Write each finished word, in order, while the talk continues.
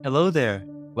Hello there.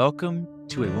 Welcome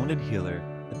to A Wounded Healer,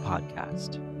 the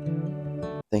podcast.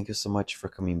 Thank you so much for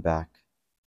coming back.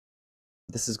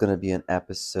 This is going to be an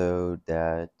episode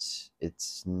that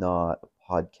it's not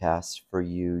a podcast for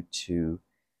you to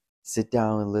sit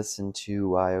down and listen to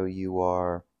while you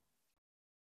are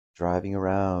driving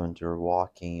around or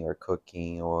walking or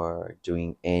cooking or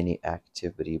doing any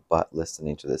activity but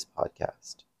listening to this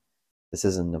podcast. This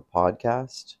isn't a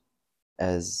podcast,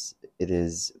 as it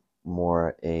is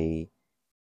more a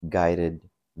guided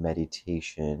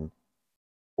meditation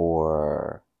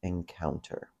or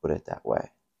encounter, put it that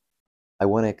way. I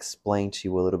want to explain to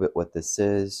you a little bit what this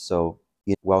is. So,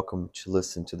 you're welcome to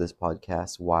listen to this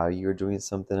podcast while you're doing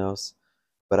something else.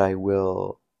 But I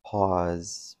will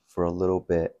pause for a little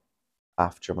bit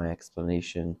after my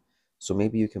explanation. So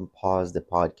maybe you can pause the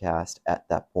podcast at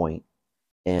that point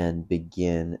and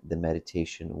begin the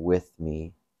meditation with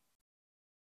me.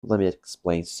 Let me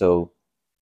explain. So,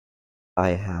 I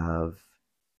have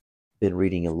been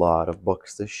reading a lot of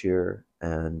books this year,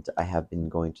 and I have been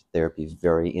going to therapy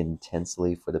very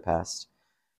intensely for the past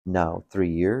now 3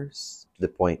 years, to the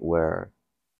point where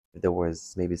there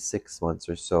was maybe 6 months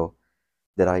or so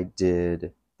that I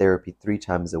did therapy 3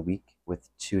 times a week with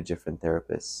 2 different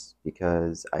therapists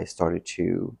because I started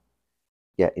to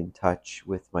get in touch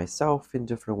with myself in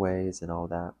different ways and all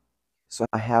that. So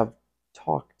I have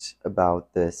talked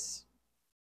about this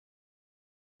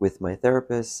with my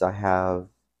therapists. I have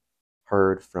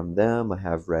heard from them, I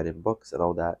have read in books and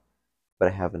all that, but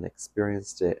I haven't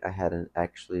experienced it. I hadn't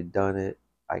actually done it.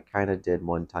 I kind of did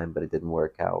one time, but it didn't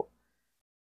work out.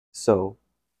 So,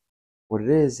 what it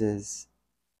is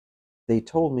they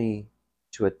told me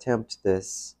to attempt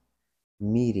this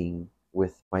meeting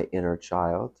with my inner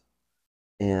child,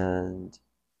 and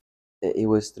it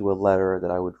was through a letter that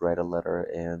I would write a letter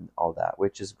and all that,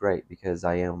 which is great because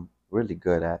I am really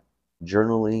good at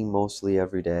journaling mostly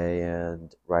every day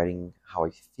and writing how I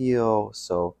feel.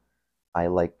 So, I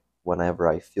like whenever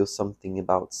I feel something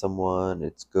about someone,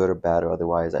 it's good or bad or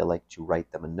otherwise, I like to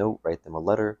write them a note, write them a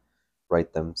letter,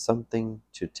 write them something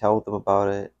to tell them about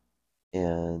it.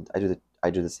 And I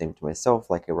do the same to myself.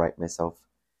 Like I write myself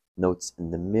notes in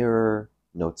the mirror,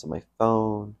 notes on my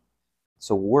phone.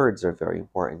 So words are very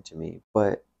important to me.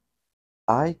 But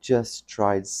I just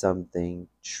tried something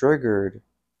triggered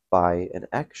by an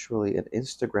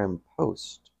Instagram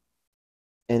post.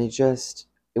 And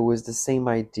it was the same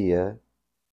idea,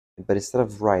 but instead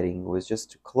of writing, it was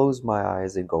just to close my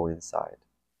eyes and go inside.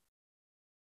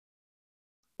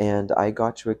 And I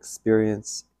got to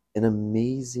experience an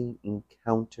amazing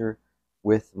encounter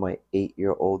with my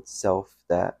 8-year-old self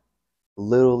that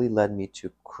literally led me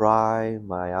to cry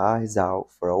my eyes out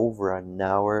for over an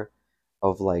hour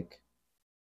of like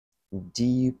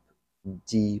deep,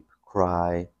 deep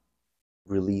cry,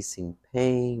 releasing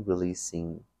pain,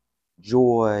 releasing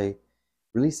joy,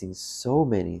 releasing so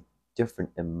many different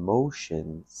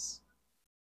emotions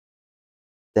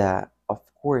that, of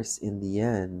course, in the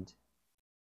end,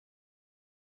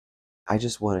 I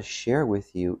just want to share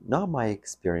with you, not my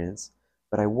experience,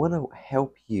 but I want to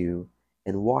help you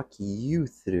and walk you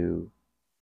through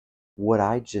what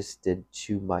I just did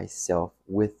to myself,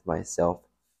 with myself,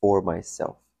 for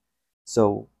myself.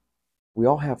 So we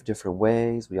all have different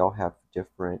ways, we all have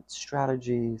different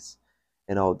strategies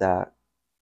and all that,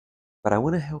 but I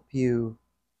want to help you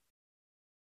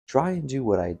try and do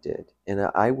what I did. And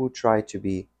I will try to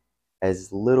be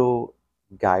as little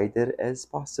guided as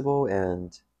possible,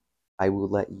 and I will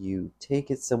let you take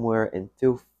it somewhere, and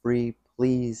feel free,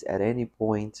 please, at any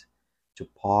point to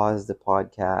pause the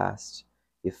podcast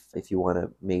if you want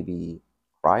to maybe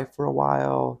cry for a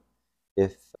while,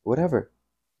 if whatever.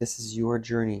 This is your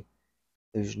journey.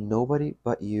 There's nobody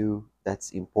but you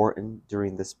that's important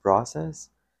during this process.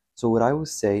 So what I would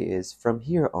say is from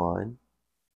here on,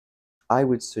 I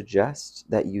would suggest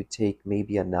that you take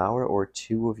maybe an hour or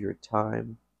two of your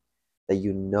time that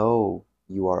you know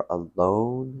you are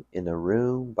alone in a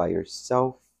room by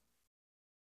yourself,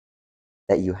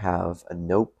 that you have a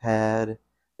notepad,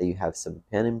 that you have some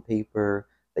pen and paper,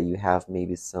 that you have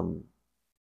maybe some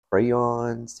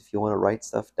crayons if you want to write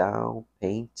stuff down,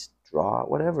 paint, draw,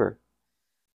 whatever.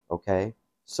 Okay?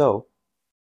 So,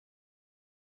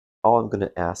 all I'm going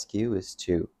to ask you is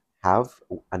to have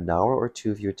an hour or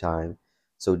two of your time.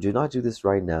 So, do not do this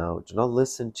right now. Do not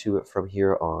listen to it from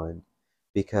here on,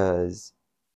 because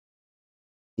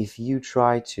if you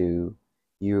try to,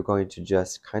 you're going to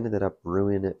just kind of end up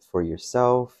ruin it for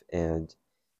yourself, and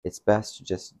it's best to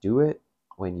just do it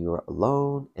when you're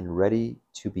alone and ready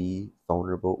to be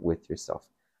vulnerable with yourself.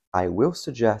 I will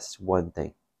suggest one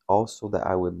thing also that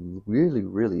I would really,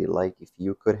 really like if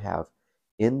you could have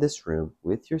in this room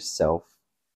with yourself,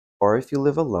 or if you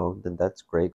live alone, then that's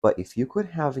great. But if you could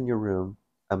have in your room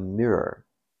a mirror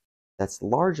that's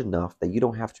large enough that you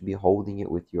don't have to be holding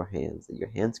it with your hands, that your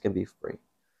hands can be free.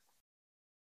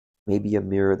 Maybe a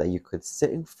mirror that you could sit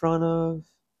in front of,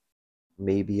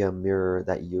 maybe a mirror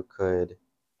that you could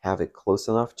have it close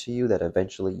enough to you that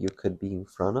eventually you could be in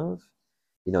front of,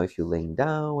 if you're laying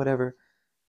down, whatever.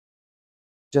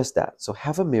 Just that. So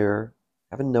have a mirror,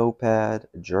 have a notepad,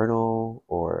 a journal,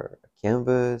 or a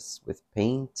canvas with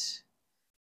paint.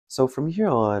 So from here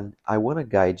on, I want to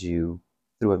guide you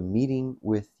through a meeting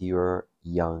with your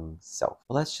young self.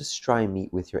 Well, let's just try and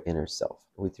meet with your inner self,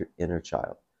 with your inner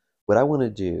child. What I want to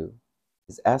do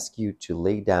is ask you to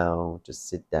lay down, to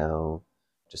sit down,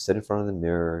 to sit in front of the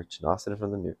mirror, to not sit in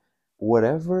front of the mirror,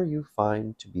 whatever you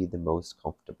find to be the most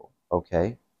comfortable,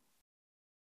 okay?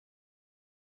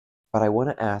 But I want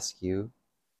to ask you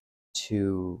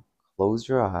to close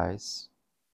your eyes.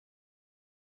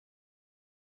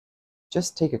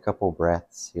 Just take a couple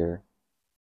breaths here.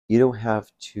 You don't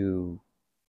have to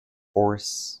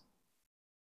force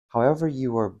however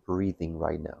you are breathing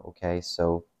right now, okay?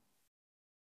 So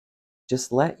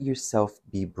just let yourself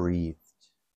be breathed.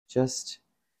 Just,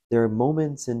 there are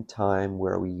moments in time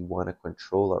where we want to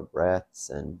control our breaths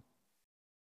and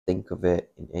think of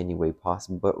it in any way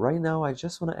possible. But right now, I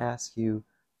just want to ask you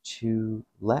to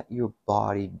let your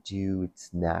body do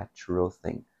its natural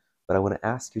thing. What I want to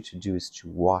ask you to do is to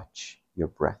watch your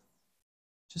breath.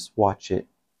 Just watch it.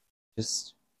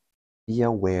 Just be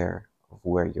aware of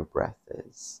where your breath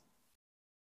is.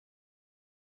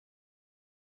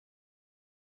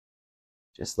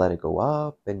 Just let it go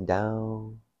up and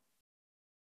down,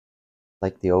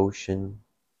 like the ocean,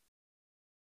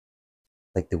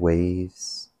 like the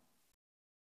waves,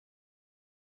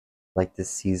 like the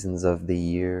seasons of the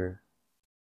year,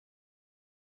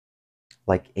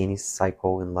 like any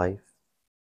cycle in life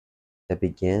that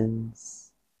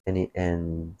begins and it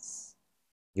ends.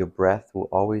 Your breath will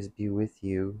always be with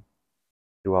you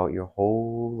throughout your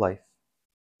whole life.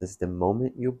 This is the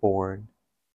moment you're born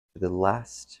to the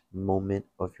last moment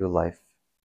of your life.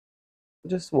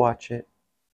 Just watch it.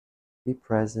 Be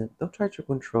present. Don't try to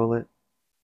control it.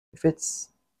 If it's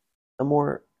a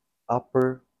more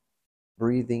upper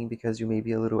breathing because you may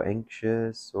be a little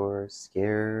anxious or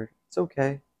scared, it's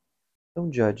okay.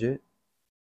 Don't judge it.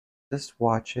 Just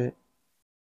watch it.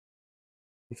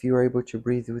 If you are able to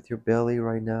breathe with your belly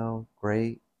right now,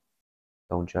 great.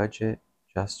 Don't judge it.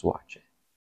 Just watch it.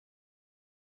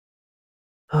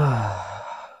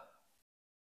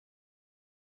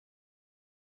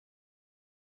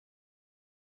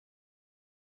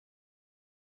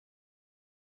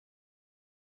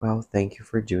 Well, thank you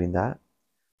for doing that.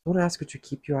 I want to ask you to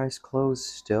keep your eyes closed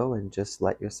still and just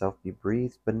let yourself be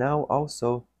breathed. But now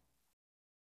also,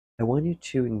 I want you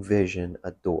to envision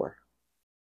a door.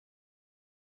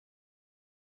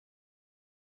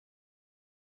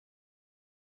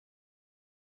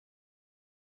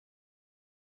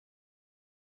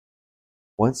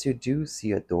 Once you do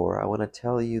see a door, I want to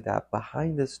tell you that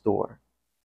behind this door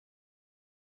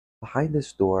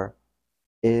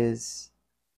is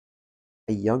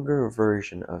a younger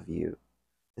version of you.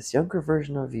 This younger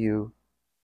version of you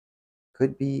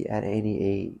could be at any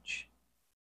age.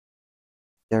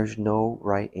 There's no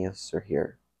right answer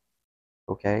here.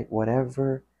 Okay?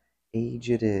 Whatever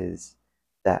age it is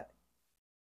that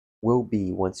will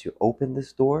be once you open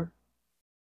this door,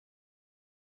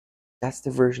 that's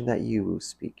the version that you will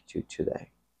speak to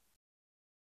today.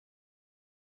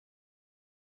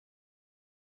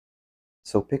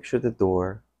 So picture the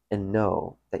door and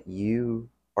know that you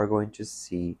are going to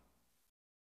see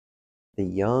the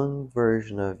young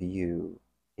version of you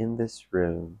in this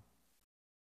room.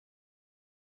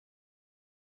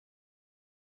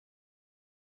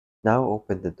 Now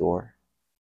open the door.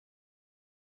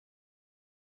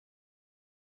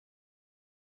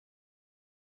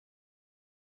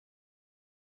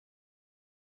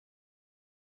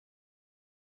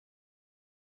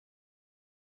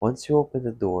 Once you open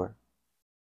the door,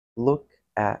 look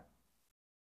at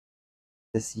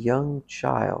this young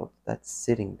child that's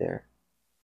sitting there.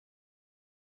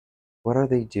 What are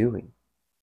they doing?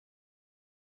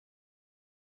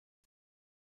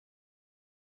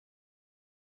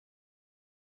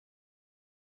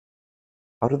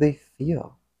 How do they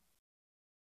feel?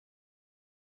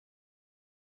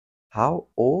 How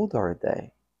old are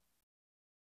they?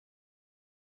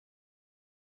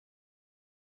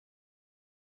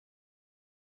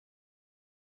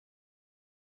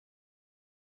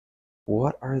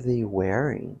 What are they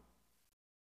wearing?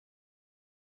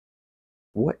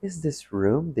 What is this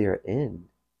room they're in?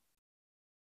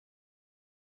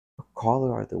 What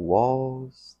color are the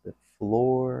walls, the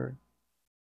floor?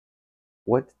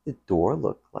 What did the door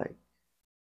look like?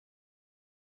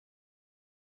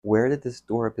 Where did this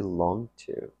door belong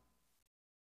to?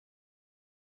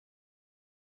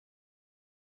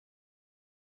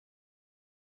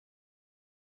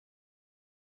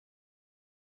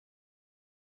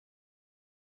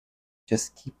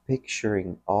 Just keep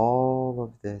picturing all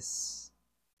of this.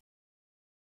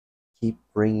 Keep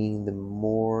bringing the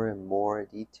more and more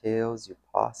details you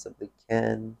possibly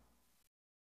can.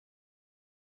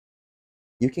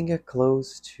 You can get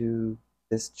close to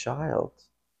this child.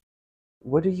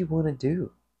 What do you want to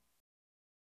do?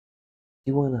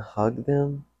 Do you want to hug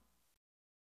them?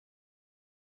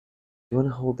 Do you want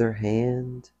to hold their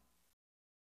hand?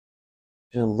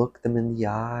 Do you want to look them in the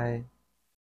eye?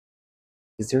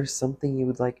 Is there something you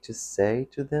would like to say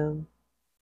to them?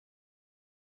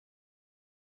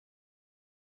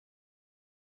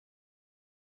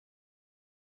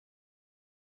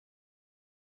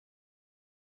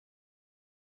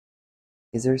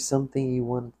 Is there something you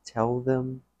want to tell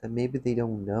them that maybe they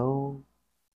don't know?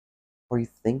 Or you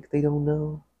think they don't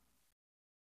know?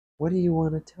 What do you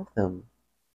want to tell them?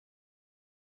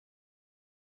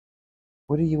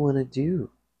 What do you want to do?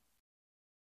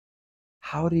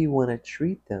 How do you want to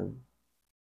treat them?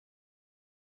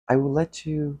 I will let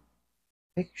you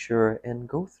picture and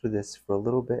go through this for a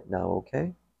little bit now,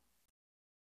 okay?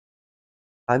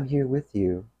 I'm here with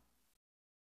you.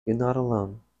 You're not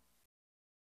alone.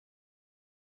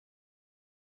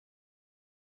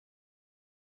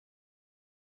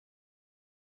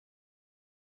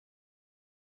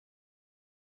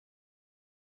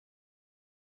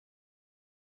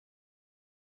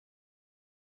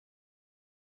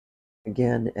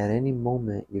 Again, at any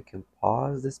moment, you can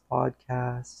pause this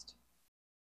podcast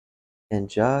and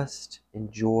just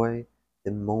enjoy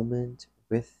the moment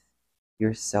with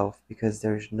yourself because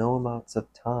there's no amounts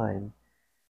of time,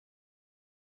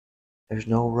 there's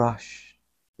no rush.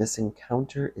 This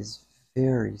encounter is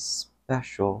very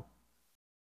special.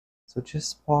 So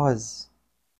just pause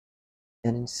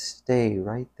and stay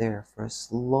right there for as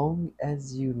long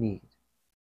as you need.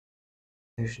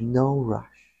 There's no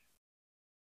rush.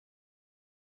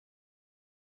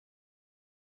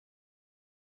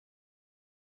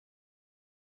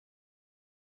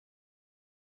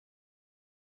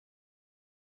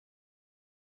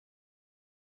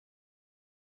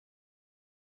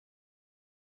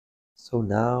 So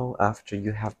now, after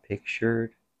you have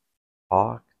pictured,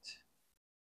 talked,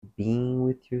 being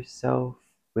with yourself,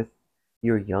 with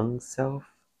your young self,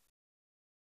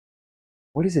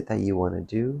 what is it that you want to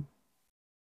do?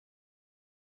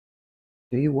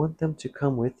 Do you want them to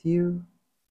come with you?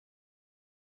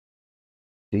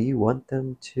 Do you want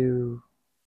them to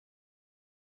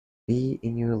be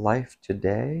in your life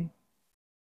today?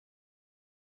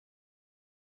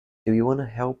 Do you want to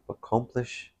help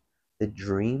accomplish the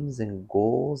dreams and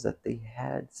goals that they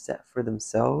had set for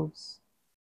themselves?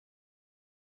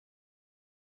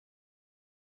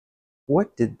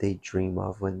 What did they dream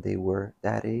of when they were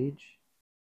that age?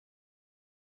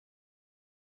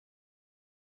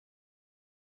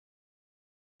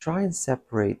 Try and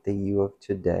separate the you of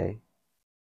today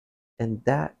and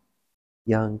that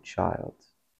young child.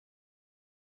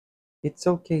 It's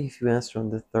okay if you answer on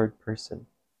the third person.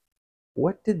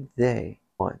 What did they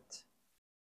want?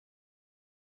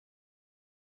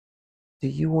 Do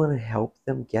you want to help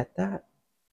them get that?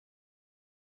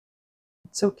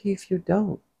 It's okay if you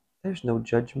don't. There's no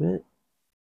judgment.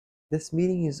 This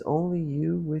meeting is only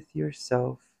you with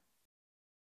yourself,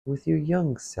 with your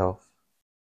young self.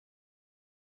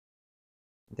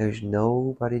 There's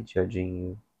nobody judging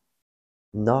you,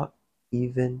 not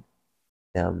even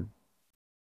them.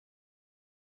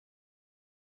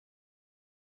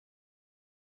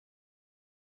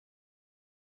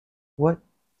 What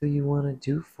do you want to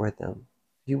do for them?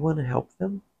 Do you want to help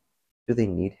them? Do they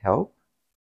need help?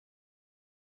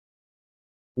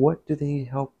 What do they need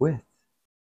help with?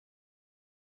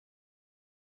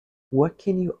 What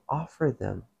can you offer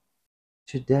them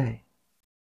today?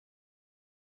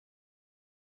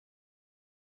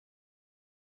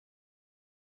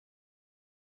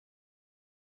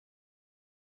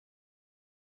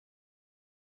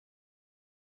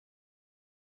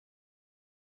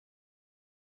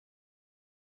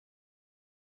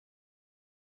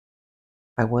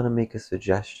 I want to make a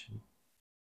suggestion.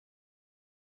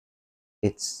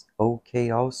 It's okay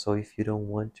also if you don't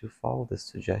want to follow this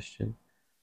suggestion.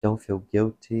 Don't feel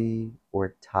guilty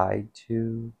or tied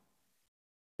to.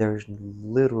 There's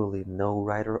literally no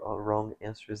right or wrong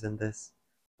answers in this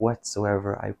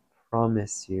whatsoever, I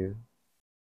promise you.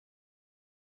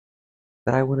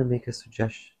 But I want to make a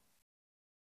suggestion.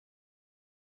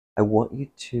 I want you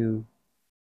to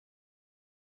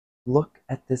look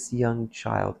at this young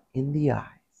child in the eyes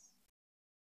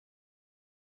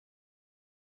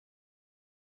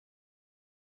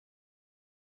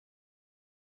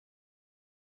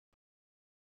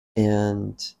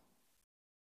and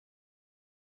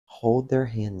hold their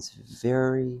hands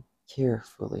very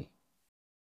carefully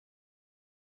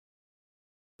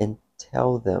and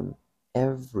tell them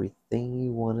everything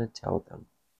you want to tell them.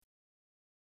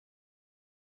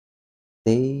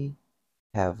 They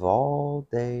have all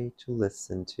day to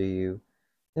listen to you.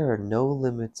 There are no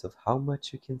limits of how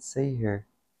much you can say here.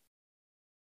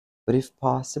 But if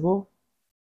possible,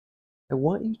 I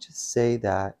want you to say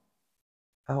that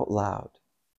out loud,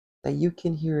 that you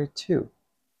can hear it too.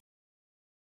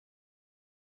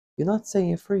 You're not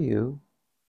saying it for you,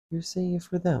 you're saying it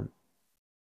for them,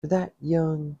 for that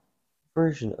young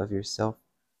version of yourself,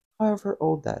 however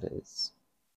old that is.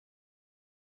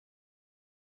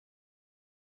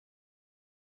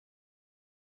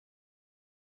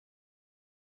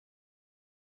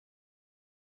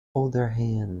 Hold their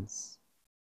hands,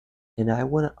 and I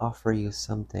want to offer you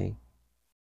something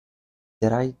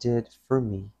that I did for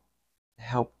me,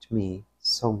 helped me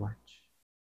so much.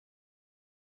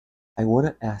 I want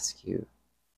to ask you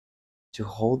to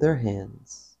hold their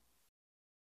hands,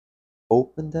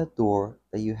 open that door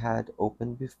that you had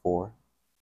opened before,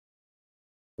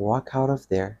 walk out of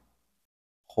there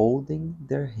holding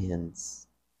their hands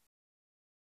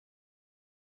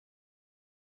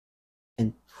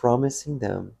and promising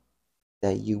them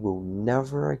that you will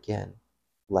never again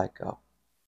let go,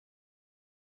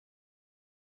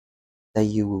 that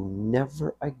you will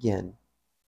never again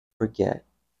forget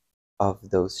of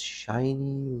those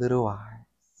shiny little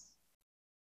eyes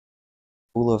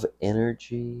full of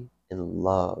energy and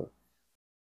love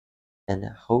and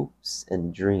hopes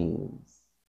and dreams,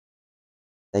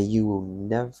 that you will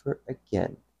never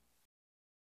again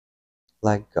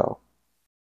let go,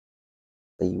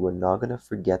 that you are not going to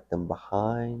forget them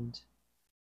behind,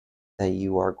 that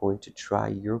you are going to try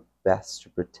your best to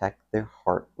protect their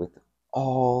heart with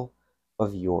all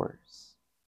of yours,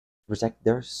 protect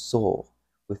their soul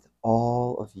with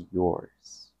all of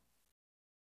yours.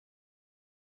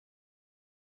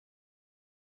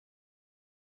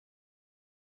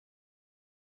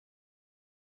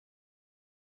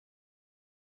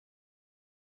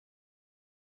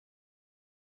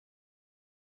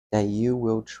 That you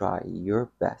will try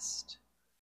your best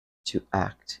to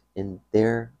act in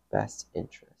their best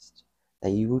interest,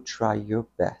 that you will try your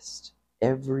best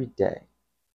every day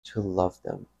to love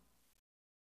them,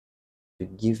 to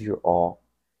give your all,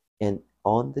 and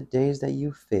on the days that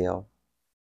you fail,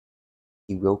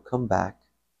 you will come back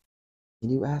and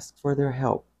you ask for their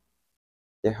help.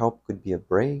 Their help could be a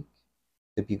break,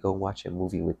 could be go watch a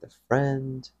movie with a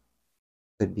friend,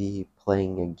 could be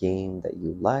playing a game that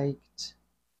you liked,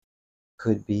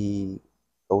 could be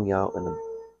going out on a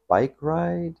bike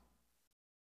ride,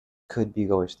 could be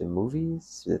going to the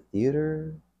movies, to the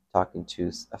theater, talking to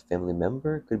a family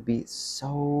member, could be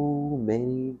so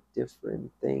many different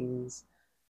things.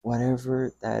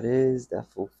 Whatever that is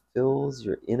that fulfills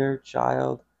your inner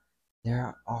child,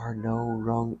 there are no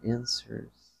wrong answers.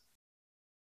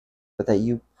 But that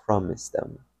you promise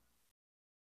them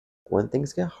when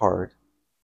things get hard,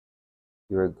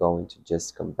 you are going to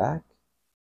just come back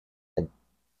and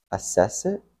assess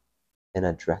it and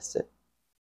address it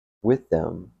with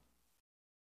them.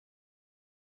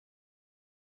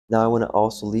 Now, I want to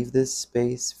also leave this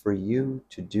space for you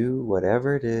to do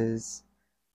whatever it is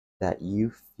that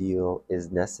you feel is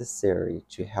necessary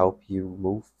to help you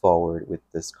move forward with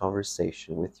this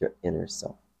conversation with your inner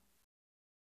self.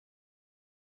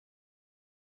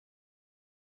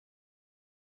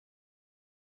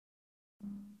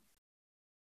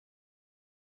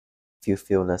 If you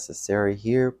feel necessary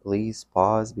here, please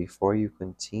pause before you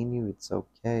continue. It's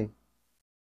okay.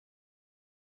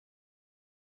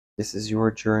 This is your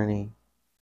journey.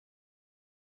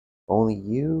 Only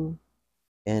you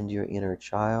and your inner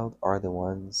child are the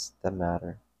ones that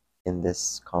matter in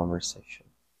this conversation.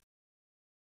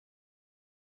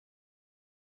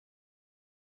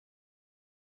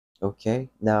 Okay,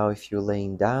 now if you're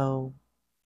laying down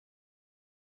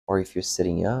or if you're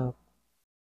sitting up,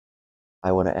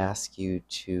 I want to ask you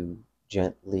to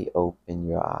gently open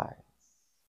your eyes.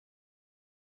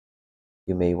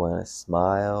 You may want to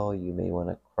smile, you may want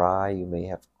to cry, you may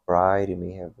have cried, you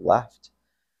may have laughed,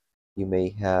 you may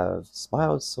have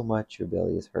smiled so much your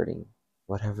belly is hurting.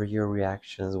 Whatever your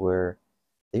reactions were,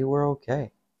 they were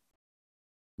okay.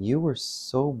 You were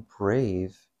so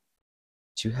brave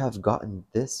to have gotten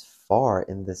this far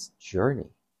in this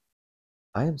journey.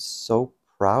 I am so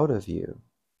proud of you.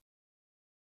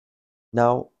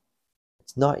 Now,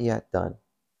 it's not yet done.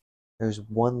 There's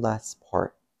one last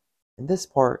part. And this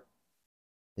part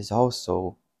is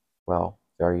also, well,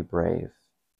 very brave.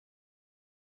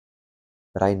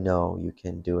 But I know you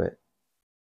can do it.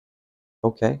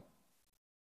 Okay?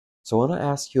 So I want to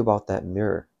ask you about that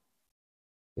mirror.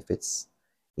 If it's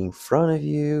in front of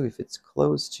you, if it's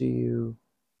close to you,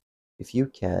 if you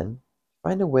can,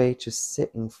 find a way to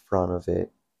sit in front of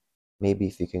it. Maybe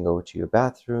if you can go to your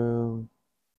bathroom,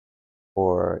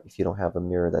 or if you don't have a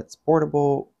mirror that's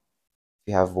portable,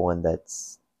 if you have one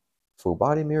that's full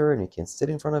body mirror and you can sit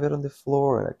in front of it on the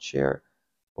floor or a chair,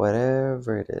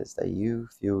 whatever it is that you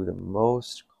feel the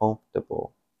most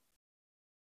comfortable.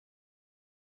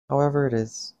 However it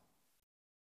is,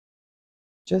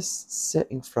 just sit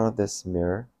in front of this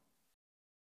mirror.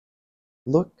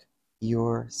 Look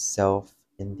yourself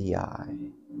in the eye.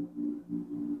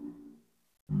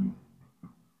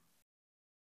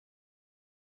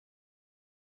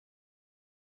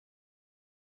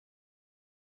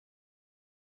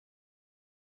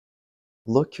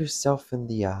 Look yourself in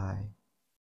the eye.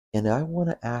 And I want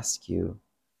to ask you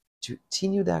to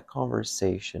continue that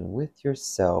conversation with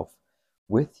yourself,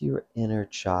 with your inner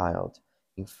child,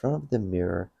 in front of the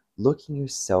mirror, looking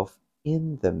yourself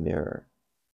in the mirror,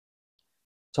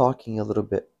 talking a little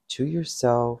bit to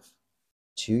yourself,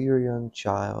 to your young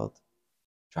child.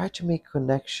 Try to make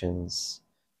connections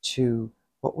to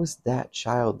what was that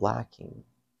child lacking?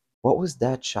 What was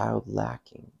that child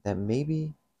lacking that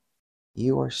maybe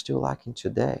you are still lacking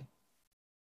today?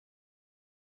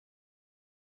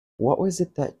 What was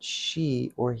it that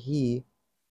she or he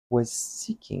was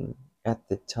seeking at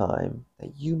the time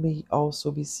that you may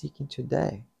also be seeking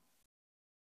today?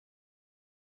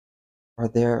 Are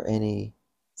there any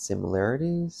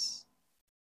similarities?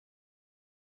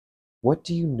 What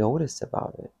do you notice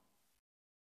about it?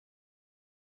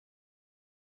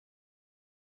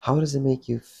 How does it make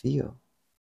you feel?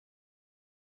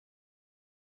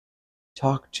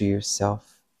 Talk to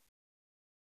yourself.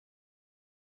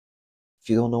 If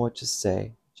you don't know what to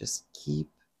say, just keep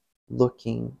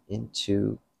looking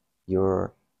into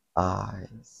your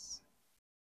eyes.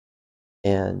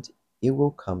 And it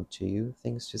will come to you,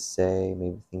 things to say,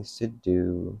 maybe things to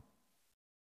do.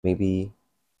 Maybe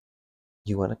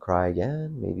you want to cry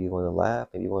again, maybe you want to laugh,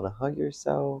 maybe you want to hug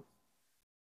yourself.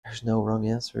 There's no wrong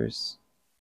answers.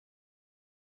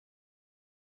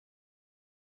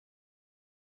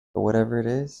 But whatever it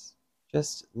is,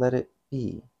 just let it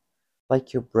be.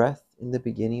 Like your breath in the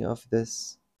beginning of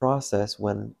this process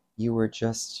when you were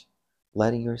just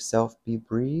letting yourself be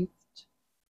breathed,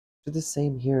 do the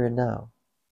same here and now.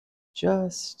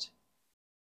 Just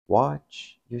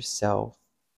watch yourself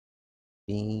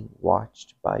being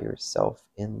watched by yourself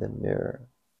in the mirror.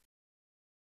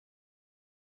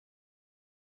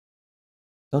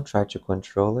 Don't try to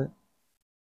control it.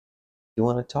 You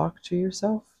want to talk to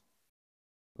yourself?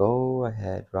 Go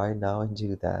ahead right now and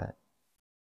do that.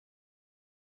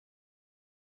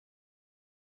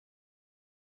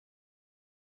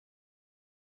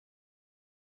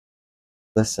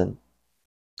 Listen,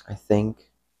 I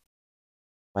think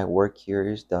my work here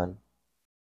is done.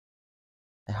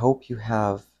 I hope you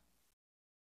have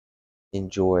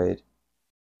enjoyed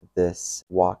this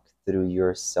walk through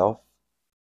yourself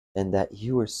and that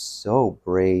you are so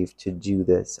brave to do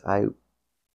this. I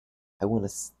want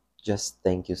to just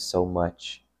thank you so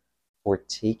much for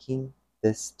taking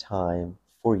this time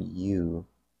for you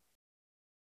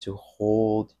to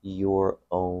hold your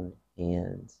own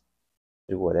hand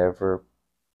through whatever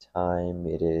time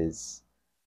it is,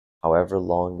 however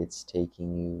long it's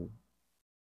taking you,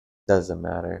 doesn't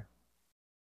matter.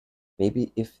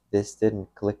 Maybe if this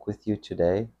didn't click with you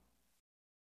today,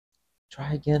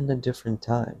 try again a different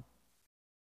time.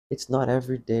 It's not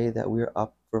every day that we're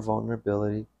up for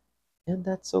vulnerability, and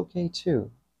that's okay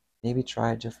too. Maybe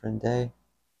try a different day.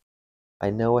 I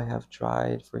know I have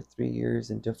tried for 3 years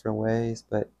in different ways,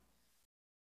 but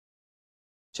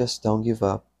just don't give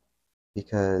up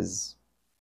because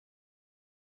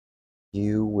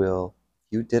you will,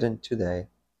 if you didn't today,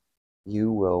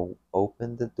 you will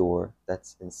open the door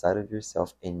that's inside of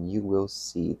yourself and you will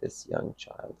see this young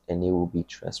child and it will be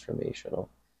transformational.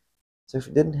 So if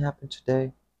it didn't happen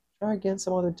today, try again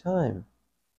some other time.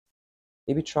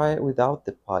 Maybe try it without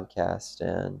the podcast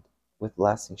and with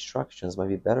less instructions might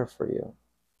be better for you.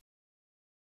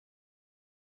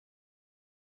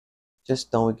 Just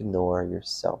don't ignore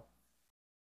yourself.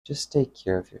 Just take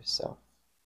care of yourself.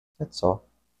 That's all.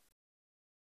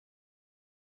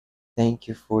 Thank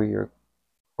you for your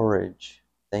courage.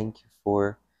 Thank you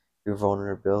for your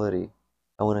vulnerability.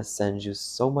 I want to send you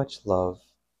so much love,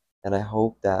 and I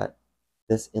hope that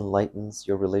this enlightens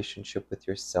your relationship with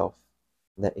yourself,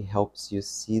 and that it helps you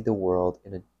see the world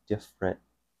in a different,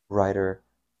 brighter,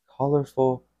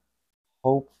 colorful,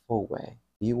 hopeful way.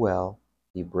 Be well,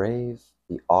 be brave,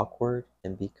 be awkward,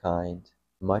 and be kind.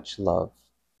 Much love.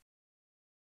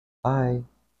 Bye.